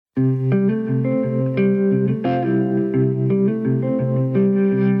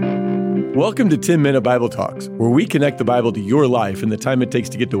Welcome to 10-Minute Bible Talks, where we connect the Bible to your life and the time it takes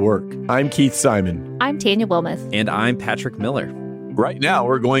to get to work. I'm Keith Simon. I'm Tanya Wilmoth. And I'm Patrick Miller. Right now,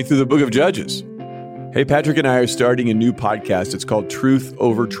 we're going through the book of Judges. Hey, Patrick and I are starting a new podcast. It's called Truth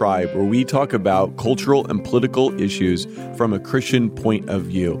Over Tribe, where we talk about cultural and political issues from a Christian point of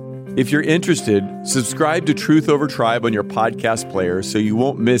view. If you're interested, subscribe to Truth Over Tribe on your podcast player so you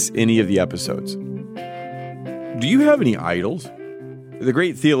won't miss any of the episodes. Do you have any idols? The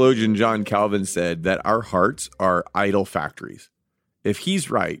great theologian John Calvin said that our hearts are idol factories. If he's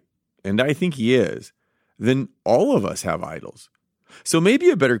right, and I think he is, then all of us have idols. So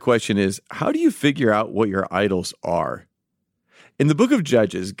maybe a better question is, how do you figure out what your idols are? In the book of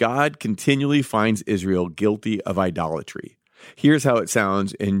Judges, God continually finds Israel guilty of idolatry. Here's how it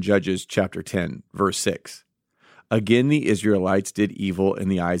sounds in Judges chapter 10, verse 6. Again, the Israelites did evil in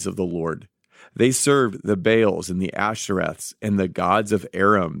the eyes of the Lord. They served the Baals and the Ashtoreths and the gods of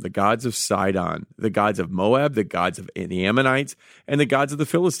Aram, the gods of Sidon, the gods of Moab, the gods of the Ammonites, and the gods of the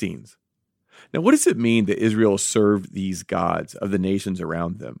Philistines. Now, what does it mean that Israel served these gods of the nations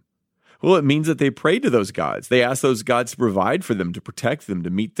around them? Well, it means that they prayed to those gods. They asked those gods to provide for them, to protect them, to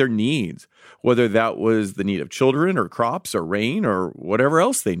meet their needs, whether that was the need of children or crops or rain or whatever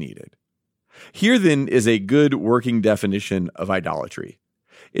else they needed. Here, then, is a good working definition of idolatry.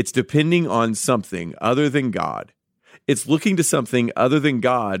 It's depending on something other than God. It's looking to something other than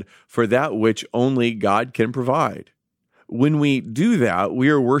God for that which only God can provide. When we do that, we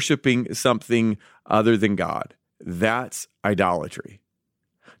are worshiping something other than God. That's idolatry.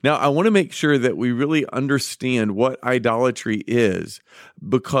 Now, I want to make sure that we really understand what idolatry is,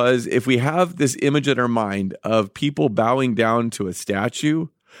 because if we have this image in our mind of people bowing down to a statue,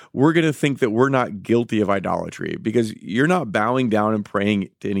 we're going to think that we're not guilty of idolatry because you're not bowing down and praying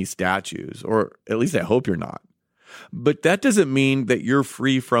to any statues, or at least I hope you're not. But that doesn't mean that you're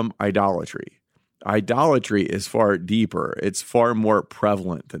free from idolatry. Idolatry is far deeper. It's far more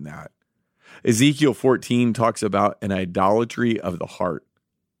prevalent than that. Ezekiel 14 talks about an idolatry of the heart.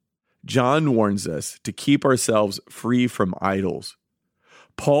 John warns us to keep ourselves free from idols.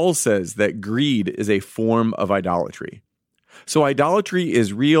 Paul says that greed is a form of idolatry. So idolatry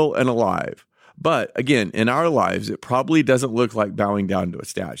is real and alive. But again, in our lives, it probably doesn't look like bowing down to a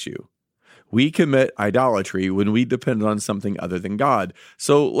statue. We commit idolatry when we depend on something other than God.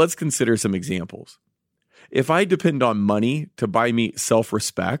 So let's consider some examples. If I depend on money to buy me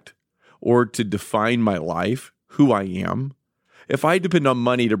self-respect or to define my life, who I am, if I depend on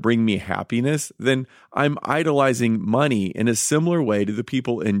money to bring me happiness, then I'm idolizing money in a similar way to the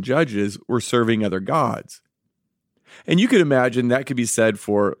people in Judges were serving other gods. And you could imagine that could be said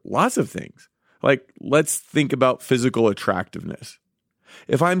for lots of things. Like, let's think about physical attractiveness.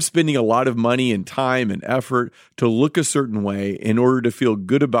 If I'm spending a lot of money and time and effort to look a certain way in order to feel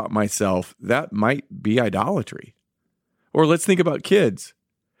good about myself, that might be idolatry. Or let's think about kids.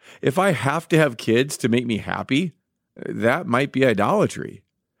 If I have to have kids to make me happy, that might be idolatry.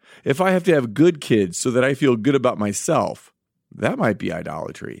 If I have to have good kids so that I feel good about myself, that might be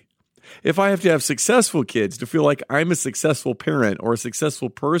idolatry. If I have to have successful kids to feel like I'm a successful parent or a successful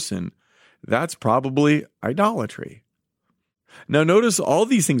person, that's probably idolatry. Now, notice all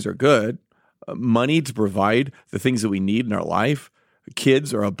these things are good. Money to provide the things that we need in our life.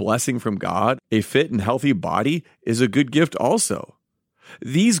 Kids are a blessing from God. A fit and healthy body is a good gift also.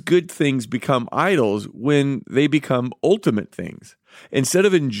 These good things become idols when they become ultimate things. Instead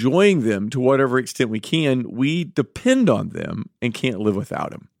of enjoying them to whatever extent we can, we depend on them and can't live without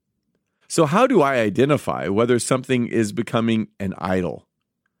them. So how do I identify whether something is becoming an idol?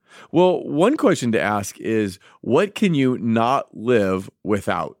 Well, one question to ask is, what can you not live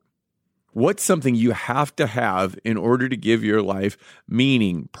without? What's something you have to have in order to give your life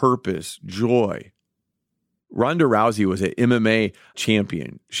meaning, purpose, joy? Ronda Rousey was an MMA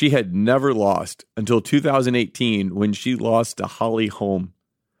champion. She had never lost until 2018 when she lost to Holly Holm.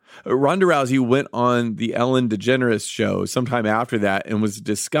 Ronda Rousey went on the Ellen DeGeneres show sometime after that and was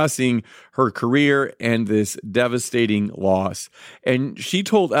discussing her career and this devastating loss. And she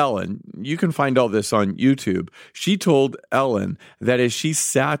told Ellen, you can find all this on YouTube, she told Ellen that as she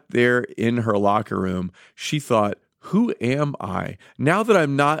sat there in her locker room, she thought, who am I? Now that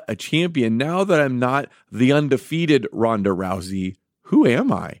I'm not a champion, now that I'm not the undefeated Ronda Rousey, who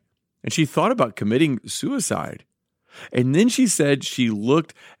am I? And she thought about committing suicide. And then she said she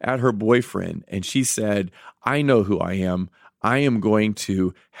looked at her boyfriend and she said, I know who I am. I am going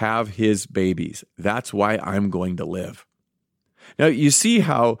to have his babies. That's why I'm going to live. Now, you see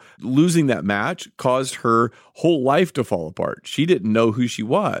how losing that match caused her whole life to fall apart. She didn't know who she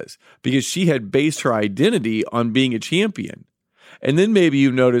was because she had based her identity on being a champion. And then maybe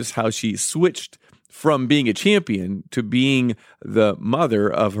you notice how she switched from being a champion to being the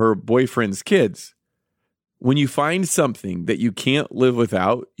mother of her boyfriend's kids. When you find something that you can't live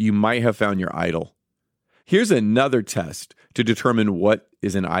without, you might have found your idol. Here's another test to determine what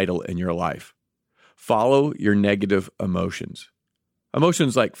is an idol in your life. Follow your negative emotions.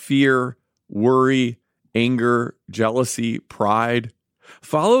 Emotions like fear, worry, anger, jealousy, pride.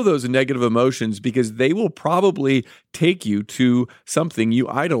 Follow those negative emotions because they will probably take you to something you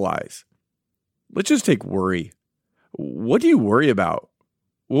idolize. Let's just take worry. What do you worry about?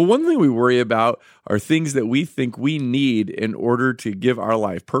 Well, one thing we worry about are things that we think we need in order to give our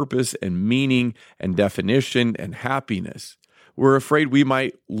life purpose and meaning and definition and happiness. We're afraid we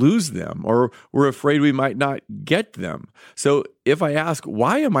might lose them, or we're afraid we might not get them. So if I ask,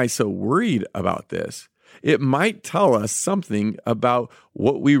 why am I so worried about this? It might tell us something about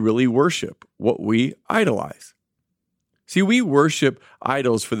what we really worship, what we idolize. See, we worship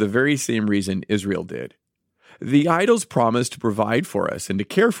idols for the very same reason Israel did. The idols promise to provide for us and to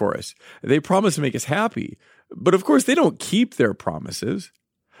care for us. They promise to make us happy. But of course, they don't keep their promises.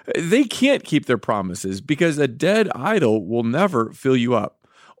 They can't keep their promises because a dead idol will never fill you up.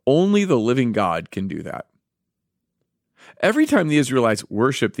 Only the living God can do that. Every time the Israelites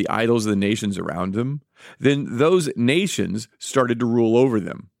worshiped the idols of the nations around them, then those nations started to rule over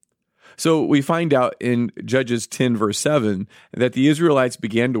them. So we find out in Judges 10, verse 7, that the Israelites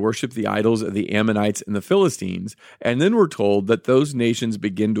began to worship the idols of the Ammonites and the Philistines, and then we're told that those nations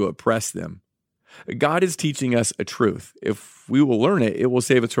begin to oppress them. God is teaching us a truth. If we will learn it, it will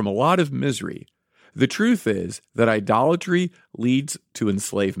save us from a lot of misery. The truth is that idolatry leads to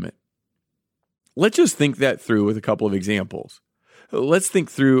enslavement. Let's just think that through with a couple of examples. Let's think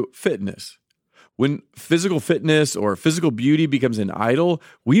through fitness. When physical fitness or physical beauty becomes an idol,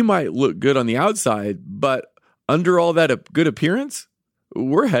 we might look good on the outside, but under all that good appearance,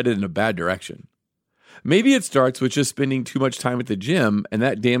 we're headed in a bad direction. Maybe it starts with just spending too much time at the gym, and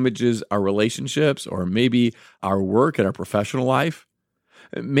that damages our relationships or maybe our work and our professional life.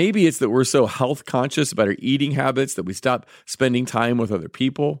 Maybe it's that we're so health conscious about our eating habits that we stop spending time with other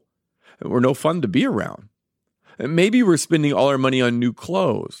people. We're no fun to be around. Maybe we're spending all our money on new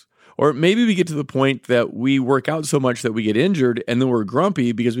clothes. Or maybe we get to the point that we work out so much that we get injured and then we're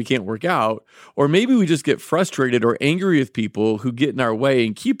grumpy because we can't work out. Or maybe we just get frustrated or angry with people who get in our way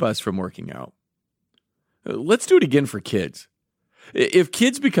and keep us from working out. Let's do it again for kids. If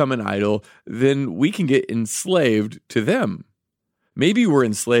kids become an idol, then we can get enslaved to them. Maybe we're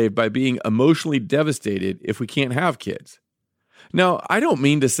enslaved by being emotionally devastated if we can't have kids. Now, I don't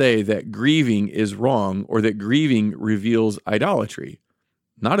mean to say that grieving is wrong or that grieving reveals idolatry.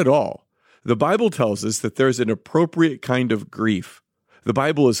 Not at all. The Bible tells us that there's an appropriate kind of grief. The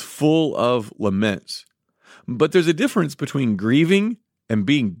Bible is full of laments. But there's a difference between grieving and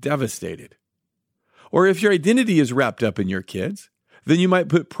being devastated. Or if your identity is wrapped up in your kids, then you might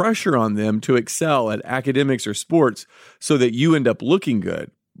put pressure on them to excel at academics or sports so that you end up looking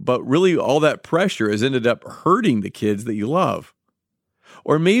good. But really, all that pressure has ended up hurting the kids that you love.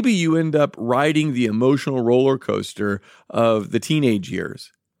 Or maybe you end up riding the emotional roller coaster of the teenage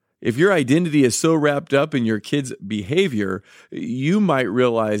years. If your identity is so wrapped up in your kids' behavior, you might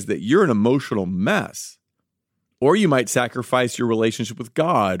realize that you're an emotional mess. Or you might sacrifice your relationship with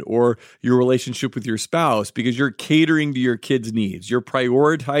God or your relationship with your spouse because you're catering to your kids' needs. You're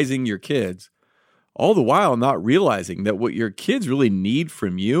prioritizing your kids, all the while not realizing that what your kids really need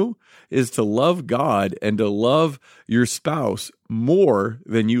from you is to love God and to love your spouse more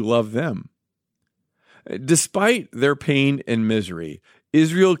than you love them. Despite their pain and misery,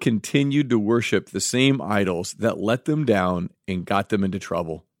 Israel continued to worship the same idols that let them down and got them into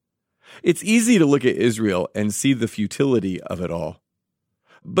trouble. It's easy to look at Israel and see the futility of it all.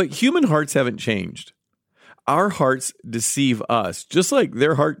 But human hearts haven't changed. Our hearts deceive us, just like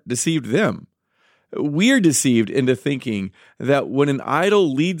their heart deceived them. We are deceived into thinking that when an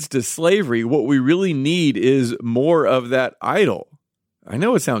idol leads to slavery, what we really need is more of that idol. I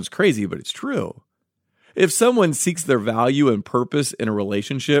know it sounds crazy, but it's true. If someone seeks their value and purpose in a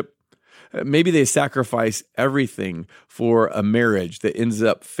relationship, maybe they sacrifice everything for a marriage that ends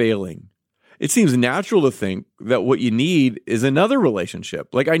up failing. It seems natural to think that what you need is another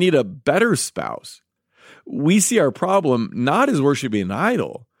relationship, like I need a better spouse. We see our problem not as worshiping an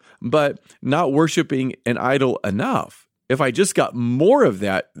idol, but not worshiping an idol enough. If I just got more of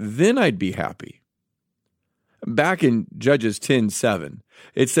that, then I'd be happy. Back in Judges 10:7,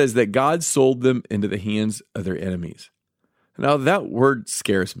 it says that God sold them into the hands of their enemies. Now that word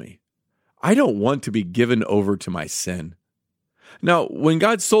scares me. I don't want to be given over to my sin. Now, when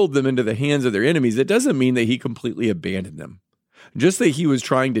God sold them into the hands of their enemies, it doesn't mean that he completely abandoned them. just that he was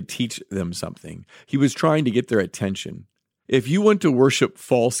trying to teach them something. He was trying to get their attention. If you want to worship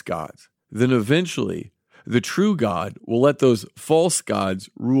false gods, then eventually the true God will let those false gods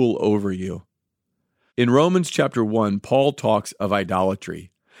rule over you. In Romans chapter 1, Paul talks of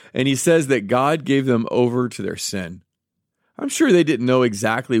idolatry, and he says that God gave them over to their sin. I'm sure they didn't know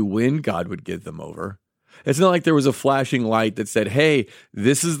exactly when God would give them over. It's not like there was a flashing light that said, hey,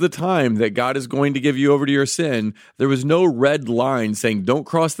 this is the time that God is going to give you over to your sin. There was no red line saying, don't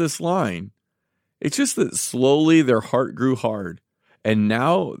cross this line. It's just that slowly their heart grew hard, and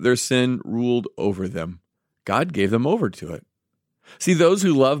now their sin ruled over them. God gave them over to it. See, those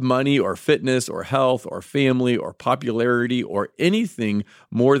who love money or fitness or health or family or popularity or anything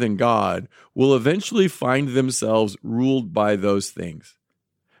more than God will eventually find themselves ruled by those things.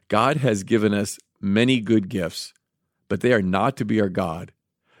 God has given us many good gifts, but they are not to be our God.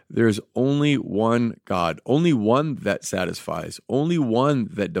 There is only one God, only one that satisfies, only one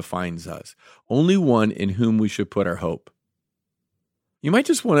that defines us, only one in whom we should put our hope. You might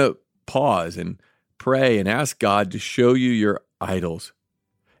just want to pause and pray and ask God to show you your idols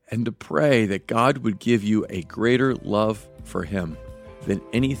and to pray that God would give you a greater love for Him than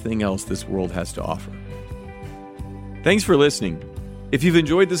anything else this world has to offer. Thanks for listening. If you've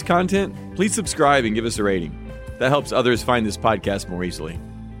enjoyed this content, please subscribe and give us a rating. That helps others find this podcast more easily.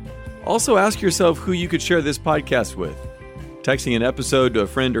 Also, ask yourself who you could share this podcast with. Texting an episode to a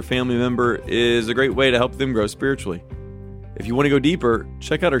friend or family member is a great way to help them grow spiritually. If you want to go deeper,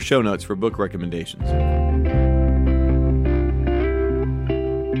 check out our show notes for book recommendations.